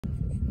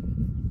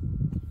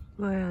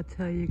Boy, I'll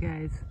tell you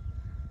guys,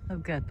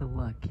 I've got the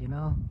luck, you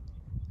know?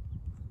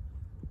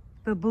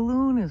 The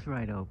balloon is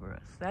right over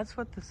us. That's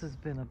what this has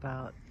been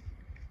about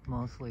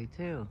mostly,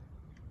 too.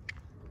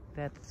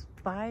 That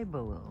spy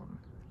balloon.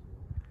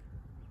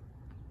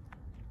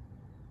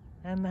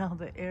 And now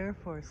the Air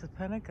Force, the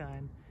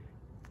Pentagon,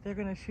 they're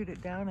gonna shoot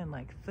it down in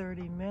like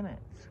 30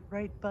 minutes,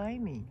 right by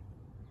me.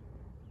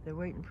 They're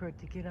waiting for it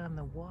to get on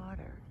the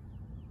water.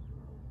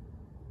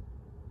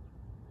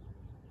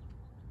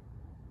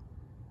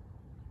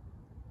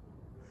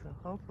 So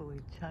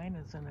hopefully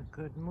China's in a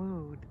good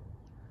mood.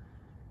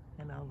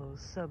 And all those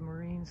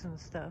submarines and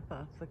stuff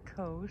off the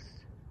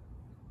coast.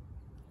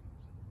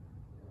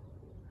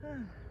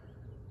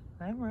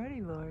 I'm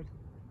ready, Lord.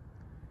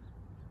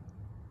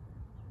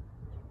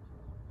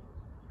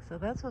 So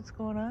that's what's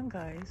going on,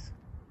 guys.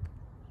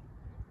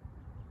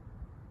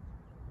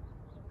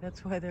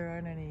 That's why there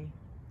aren't any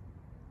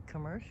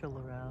commercial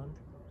around.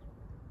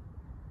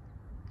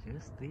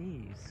 Just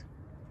these.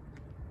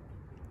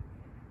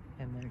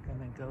 And they're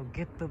gonna go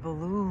get the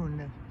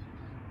balloon.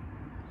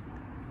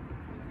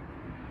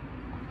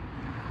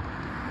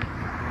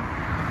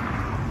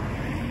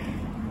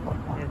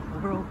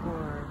 If World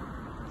War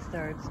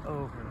starts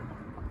over,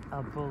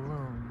 a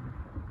balloon,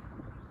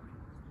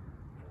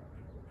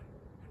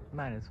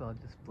 might as well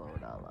just blow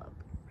it all up.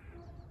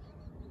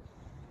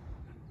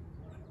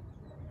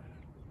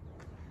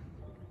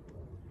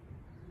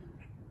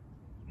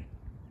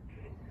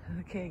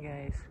 Okay,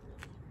 guys,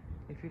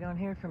 if you don't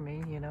hear from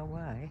me, you know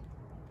why.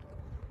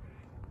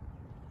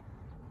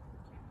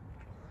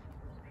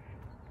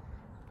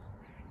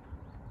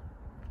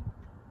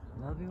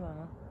 Love you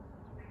all.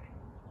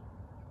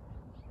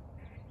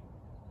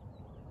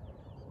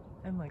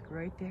 I'm like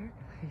right there,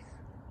 guys.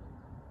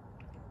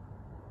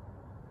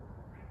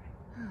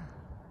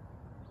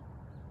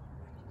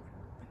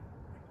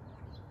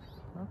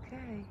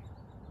 Okay.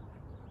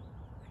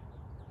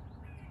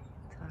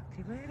 Talk to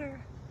you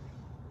later.